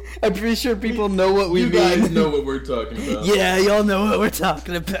 I'm pretty sure people know what we You mean. guys know what we're talking about. Yeah, y'all know what we're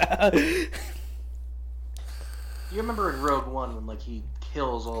talking about. You remember in Rogue One when like he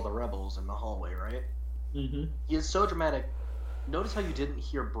kills all the rebels in the hallway, right? Mm-hmm. He is so dramatic. Notice how you didn't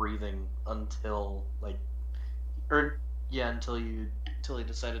hear breathing until until he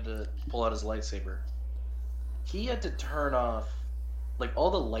decided to pull out his lightsaber. He had to turn off like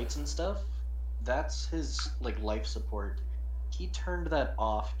all the lights and stuff. That's his like life support. He turned that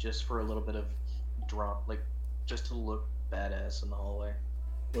off just for a little bit of drama, like just to look badass in the hallway.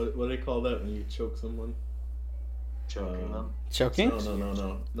 What do they call that when you choke someone? Choking them. Choking?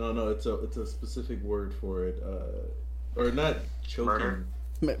 No. It's a specific word for it. Or not choking. Murder?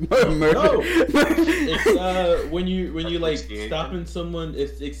 Murder. No. It's when you like Asphyxiation? stopping someone.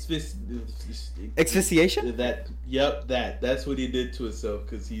 It's Asphyxiation? That's what he did to himself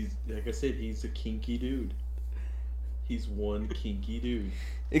because he's like I said, he's a kinky dude. He's one kinky dude.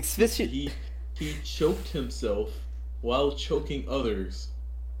 Asphyxiation. He choked himself while choking others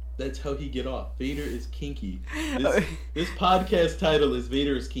That's how he get off. Vader is kinky. This podcast title is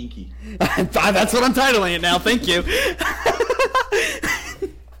Vader is kinky. That's what I'm titling it now. Thank you.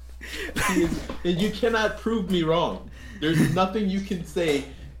 And you cannot prove me wrong. There's nothing you can say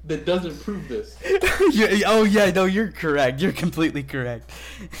that doesn't prove this. Oh yeah, no, you're correct. You're completely correct.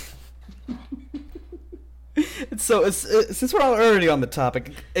 So, since we're already on the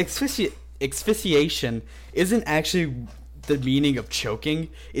topic, asphyxiation isn't actually the meaning of choking.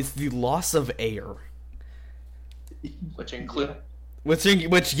 It's the loss of air, Which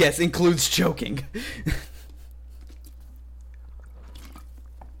yes includes choking.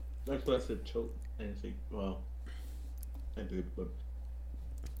 That's what I said. Choke. I didn't think. Well, I did, but.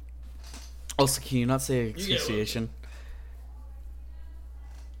 Also, can you not say asphyxiation?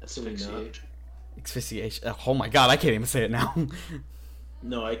 Asphyxiation. Asphyxiation. Oh my god, I can't even say it now.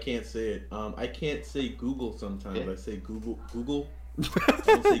 No, I can't say it. I can't say Google sometimes. Yeah. I say Google. I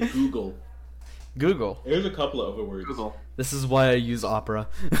don't say Google. Google. There's a couple of other words. Google. This is why I use Opera.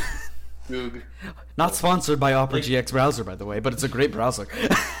 Google. Not sponsored by Opera GX browser, by the way, but it's a great browser.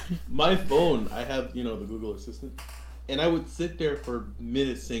 My phone, I have, the Google Assistant, and I would sit there for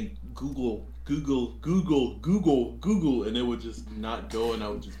minutes saying Google, Google, Google, Google, Google, and it would just not go, and I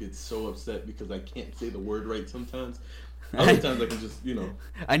would just get so upset because I can't say the word right sometimes. Other times I can just,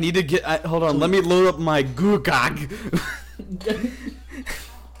 I need to get. Hold on, let me load up my Google.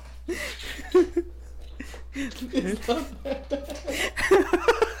 It's not bad.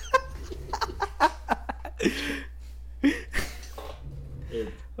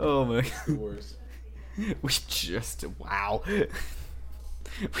 Oh my god. Worse. Wow.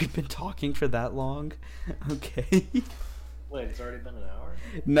 We've been talking for that long? Okay. Wait, it's already been an hour?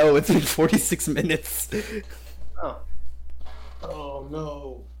 No, it's been 46 minutes. Oh. Oh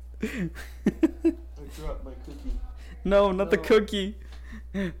no. I dropped my cookie. No, not the cookie.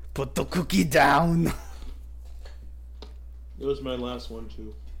 Put the cookie down. It was my last one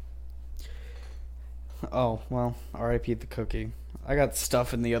too. Oh, well, R.I.P. the cookie. I got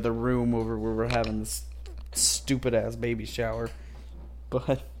stuff in the other room over where we're having this stupid-ass baby shower.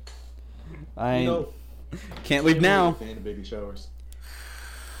 But I can't leave now. I'm not a fan of baby showers.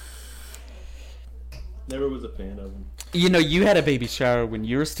 Never was a fan of them. You had a baby shower when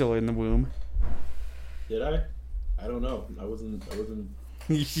you were still in the womb. Did I? I don't know. I wasn't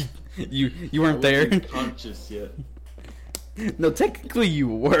you weren't there. Conscious yet. No, technically you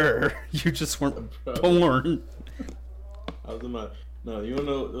were. You just weren't born. I was in my... No, you wanna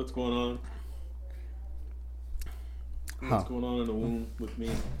know what's going on? What's going on in the womb with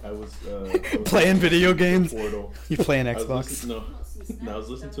me? I was playing video games. Portal. You playing Xbox? I was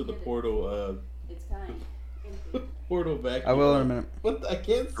listening to the Portal. It's time. Portal back. I will in a minute. What? I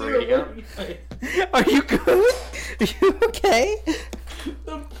can't see it. Are you good? Are you okay?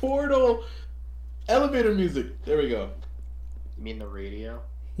 The Portal elevator music. There we go. You mean the radio?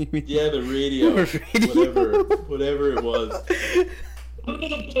 Yeah, the radio. Whatever it was.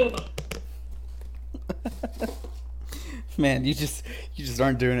 Man, you just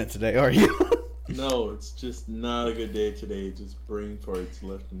aren't doing it today, are you? No, it's just not a good day today. Just brain farts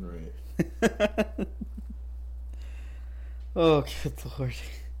left and right. Oh, good lord.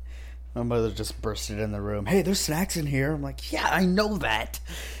 My mother just bursted in the room. Hey, there's snacks in here. I'm like, yeah, I know that.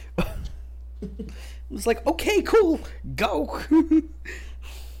 I was like, okay, cool. Go.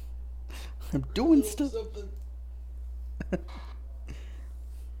 I'm doing stuff.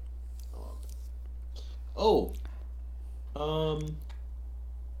 I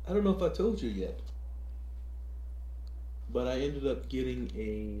don't know if I told you yet, but I ended up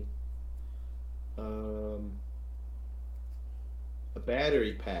getting a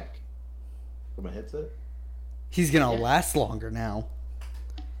battery pack for my headset. He's gonna last longer now.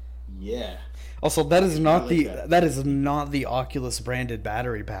 Yeah. Also, that is not that is not the Oculus branded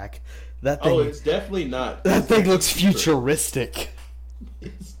battery pack. That thing. Oh, it's definitely not. That thing looks futuristic.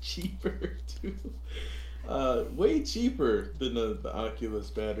 It's cheaper too. Way cheaper than the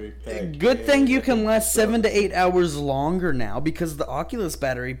Oculus battery pack. Good thing you can last 7 to 8 hours longer now, because the Oculus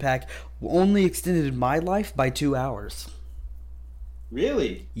battery pack only extended my life by 2 hours.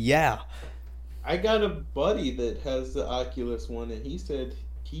 Really? Yeah. I got a buddy that has the Oculus one, and he said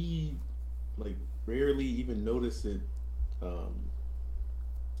he rarely even noticed it,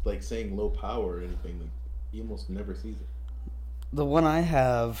 saying low power or anything. He almost never sees it. The one I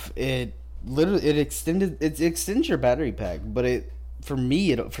have, it extends your battery pack, but it for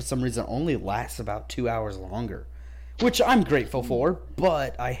some reason only lasts about 2 hours longer, which I'm grateful for,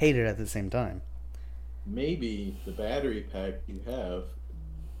 but I hate it at the same time. Maybe the battery pack you have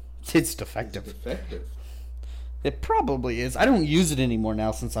it's defective. It probably is. I don't use it anymore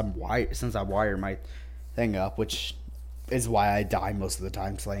now since I wire my thing up, which is why I die most of the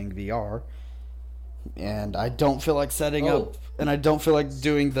time playing VR. And I don't feel like setting up, and I don't feel like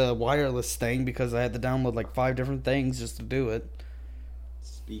doing the wireless thing because I had to download like 5 different things just to do it.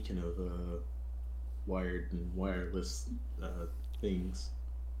 Speaking of wired and wireless things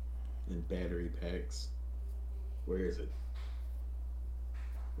and battery packs, where is it?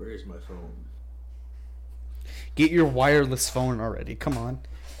 Where is my phone? Get your wireless phone already. Come on.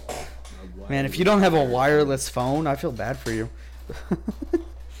 Man, if you don't have a wireless phone, I feel bad for you.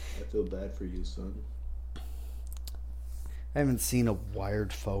 I feel bad for you, son. I haven't seen a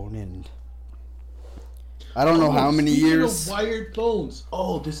wired phone in I don't know how many years. Of wired phones.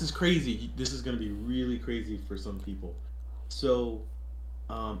 Oh, this is crazy. This is going to be really crazy for some people. So,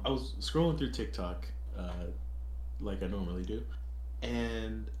 I was scrolling through TikTok, like I normally do,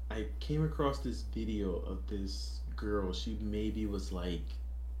 and I came across this video of this girl. She maybe was like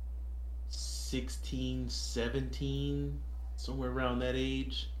 16, 17, somewhere around that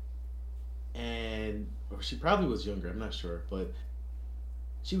age. Or she probably was younger, I'm not sure, but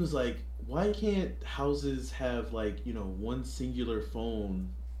she was like, why can't houses have like, one singular phone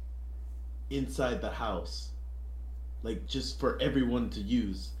inside the house? Like just for everyone to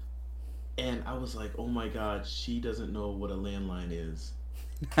use. And I was like, oh my god, she doesn't know what a landline is.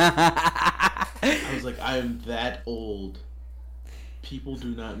 I was like, I am that old. People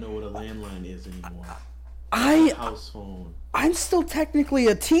do not know what a landline is anymore. A house phone. I'm still technically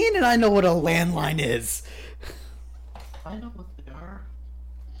a teen and I know what a landline is. I know what they are.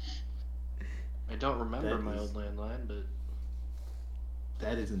 I don't remember my old landline, but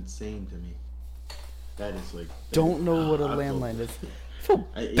that is insane to me. That is like don't know what a landline is. I feel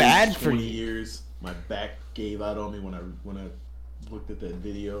bad for 20 you. years. My back gave out on me when I looked at that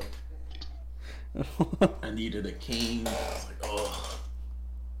video. I needed a cane. I was like, oh.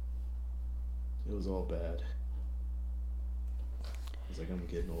 It was all bad. I was like, I'm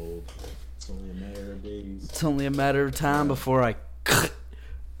getting old. It's only a matter of days. It's only a matter of time before I... Where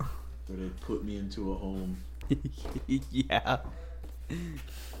they put me into a home. Yeah.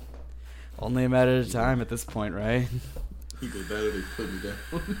 Only a matter of time at this point, right? Either that or they put me down.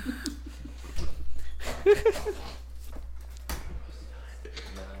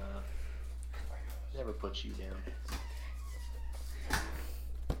 Never put you down.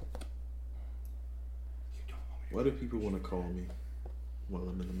 Why do people want to call me while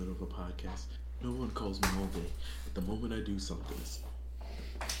I'm in the middle of a podcast? No one calls me all day. But the moment I do something,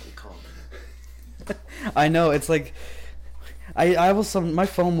 they call me. I know, it's like... my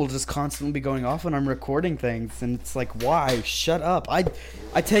phone will just constantly be going off when I'm recording things, and it's like, why? Shut up. I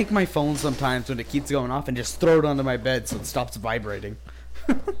take my phone sometimes when it keeps going off and just throw it onto my bed so it stops vibrating.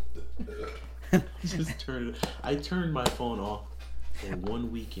 I turned my phone off for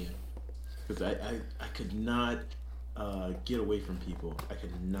one weekend because I could not get away from people. I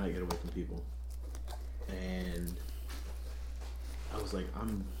could not get away from people, and I was like,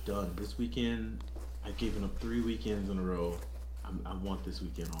 I'm done. This weekend, I've given up 3 weekends in a row. I want this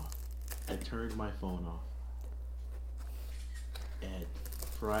weekend off. I turned my phone off at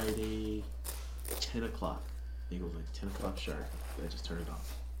Friday, 10 o'clock. I think it was like 10 o'clock sharp. I just turned it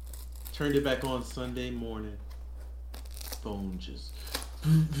off. Turned it back on Sunday morning. Phone just...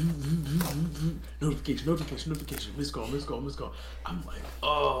 Notification. Missed call. I'm like,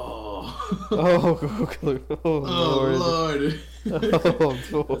 oh. Lord. I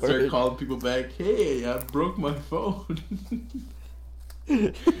started calling people back. Hey, I broke my phone.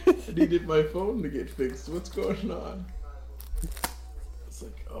 I needed my phone to get fixed. What's going on? It's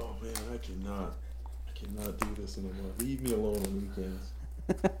like, oh man, I cannot do this anymore. Leave me alone on weekends.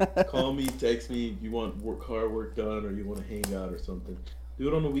 Call me, text me. You want car work done, or you want to hang out or something. Do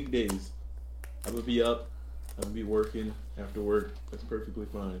it on the weekdays. I'm gonna be up. I'm gonna be working after work. That's perfectly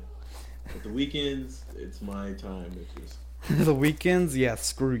fine. But the weekends, it's my time. It's just The weekends? Yeah,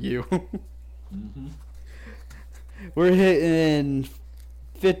 screw you. mm-hmm. We're hitting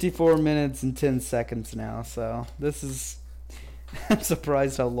 54 minutes and 10 seconds now, so this is... I'm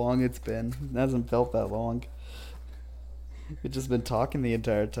surprised how long it's been. It hasn't felt that long. We've just been talking the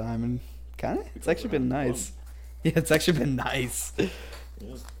entire time, and it's actually been nice. Yeah, it's actually been nice. Yeah.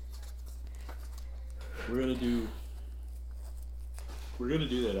 We're gonna do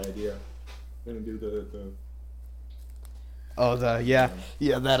that idea. We're gonna do the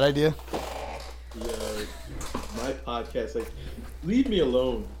that idea. My podcast, like, leave me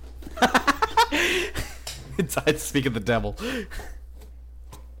alone. I'd speak of the devil.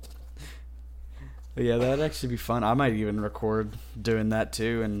 But yeah, that'd actually be fun. I might even record doing that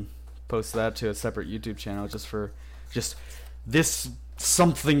too and post that to a separate YouTube channel just this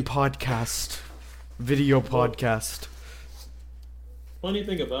something podcast, video podcast. Funny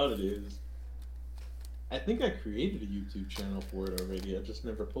thing about it is, I think I created a YouTube channel for it already. I just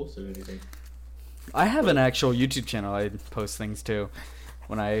never posted anything. I have an actual YouTube channel I post things to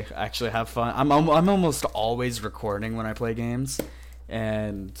when I actually have fun. I'm almost always recording when I play games,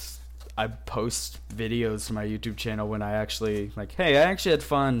 and I post videos to my YouTube channel when I actually, like, hey, I actually had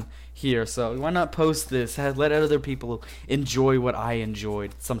fun here, so why not post this? Let other people enjoy what I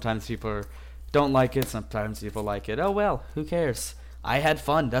enjoyed. Sometimes people don't like it, sometimes people like it. Oh, well, who cares? I had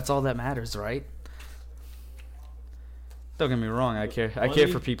fun. That's all that matters, right? Don't get me wrong. I care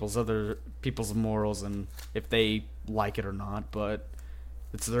for people's morals and if they like it or not, but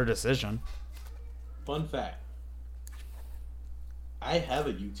it's their decision. Fun fact. I have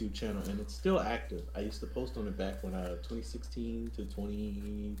a YouTube channel and it's still active. I used to post on it back when 2016 to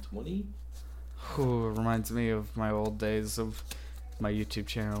 2020. Ooh, it reminds me of my old days of my YouTube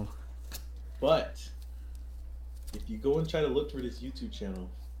channel. But if you go and try to look for this YouTube channel,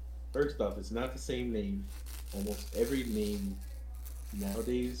 first off, it's not the same name. Almost every name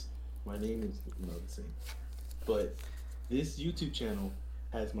nowadays, my name is not the same. But this YouTube channel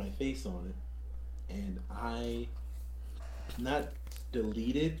has my face on it, and I not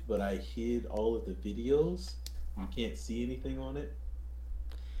deleted, but I hid all of the videos. You can't see anything on it.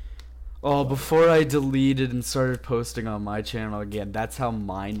 Oh, before I deleted and started posting on my channel again, that's how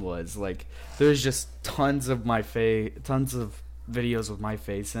mine was. Like, there's just tons of videos with my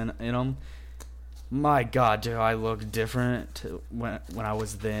face in them. My God, do I look different when I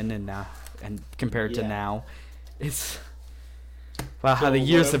was then and now, and compared to now? It's wow, how the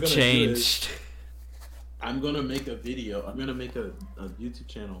years have changed. I'm gonna make a video. I'm gonna make a YouTube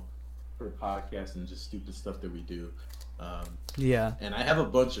channel for a podcast and just stupid stuff that we do. Yeah. And I have a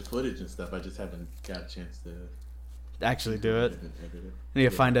bunch of footage and stuff. I just haven't got a chance to actually do it. I need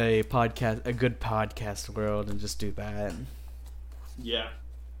to find a good podcast world, and just do that. Yeah.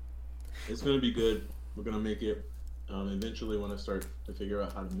 It's gonna be good. We're gonna make it. Eventually, when I start to figure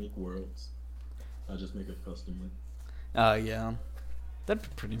out how to make worlds, I'll just make a custom one. Oh yeah, that'd be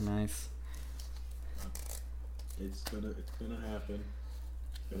pretty nice. It's gonna happen.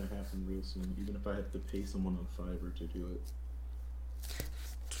 It's gonna happen real soon. Even if I have to pay someone on Fiverr to do it.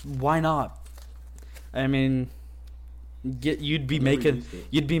 Why not? I mean, you'd be making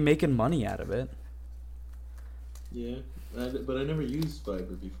money out of it. Yeah, but I never used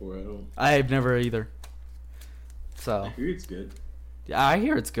Fiverr before. I've never either. So I hear it's good. Yeah, I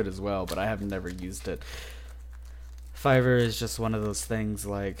hear it's good as well, but I have never used it. Fiverr is just one of those things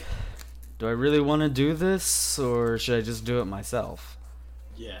like, do I really want to do this, or should I just do it myself?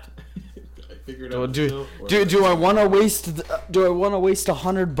 Yeah. I figured out do I want to waste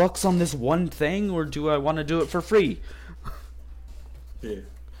 $100 on this one thing, or do I want to do it for free? Yeah.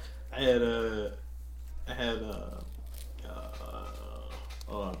 I had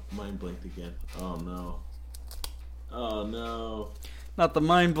mind blanked again. Oh no. Not the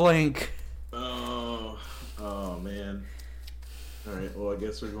mind blank. Oh man. Alright, well I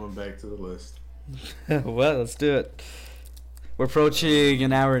guess we're going back to the list. Well, let's do it. We're approaching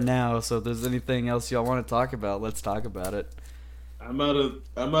an hour now, so if there's anything else y'all want to talk about, let's talk about it. I'm out of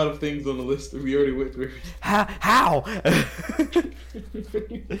things on the list that we already went through. How? To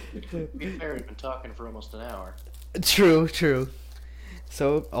be fair, we've been talking for almost an hour. True.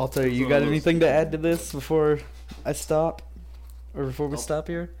 So, Alter, you got anything to add to this before I stop? Or before we stop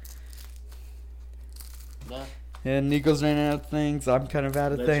here? No. And Nico's running out of things. I'm kind of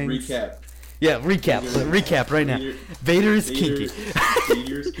out of things. Recap. Yeah, recap right now. Vader is kinky.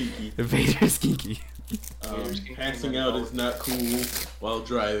 Vader is kinky. Vader is kinky. Passing out is not cool while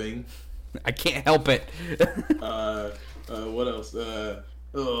driving. I can't help it. What else?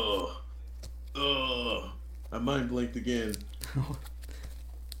 I mind blanked again.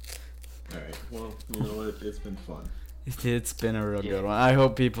 Alright, well, you know what? It's been fun. It's been a real good one. I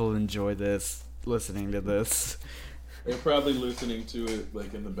hope people enjoy listening to this. They're probably listening to it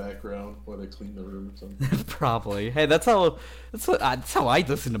like in the background while they clean the room or something. Probably. Hey, that's how I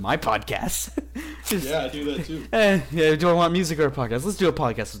listen to my podcast. Yeah, I do that too. Yeah, do I want music or a podcast? Let's do a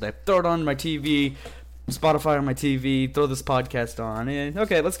podcast today. Throw it on my TV, Spotify on my TV, throw this podcast on.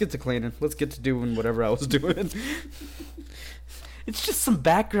 Okay, let's get to cleaning. Let's get to doing whatever I was doing. It's just some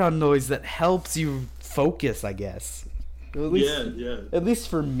background noise that helps you focus, I guess. At least, yeah. At least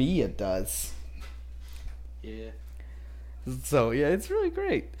for me, it does. Yeah. So, yeah, it's really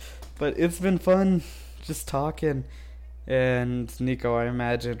great. But it's been fun just talking. And, Nico, I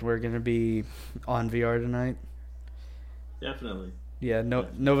imagine we're going to be on VR tonight. Definitely. Yeah,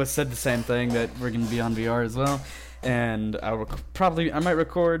 Nova said the same thing, that we're going to be on VR as well. And I might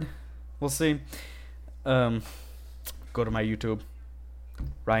record. We'll see. Go to my YouTube.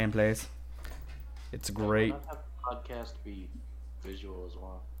 Ryan Plays. It's great. Why not have the podcast be visual as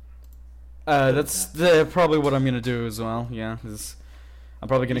well? That's probably what I'm going to do as well. Yeah, I'm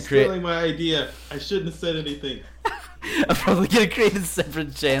probably going to create... stealing my idea. I shouldn't have said anything. I'm probably going to create a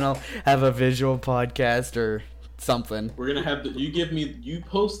separate channel, have a visual podcast or something. We're going to have you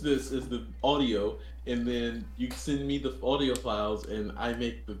post this as the audio, and then you send me the audio files, and I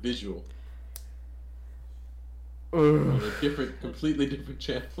make the visual. On a completely different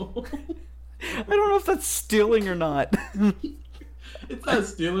channel. I don't know if that's stealing or not. It's not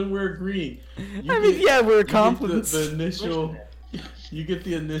stealing, we're agreeing. We're accomplices. You get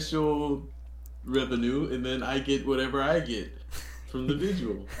the initial revenue, and then I get whatever I get from the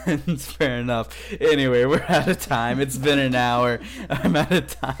visual. It's fair enough. Anyway, we're out of time. It's been an hour. I'm out of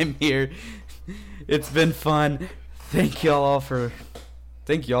time here. It's been fun. Thank y'all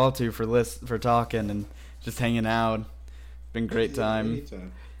too for talking and just hanging out. Been a great time.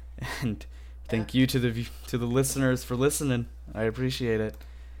 Anytime. And thank you to the listeners for listening. I appreciate it.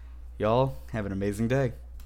 Y'all have an amazing day.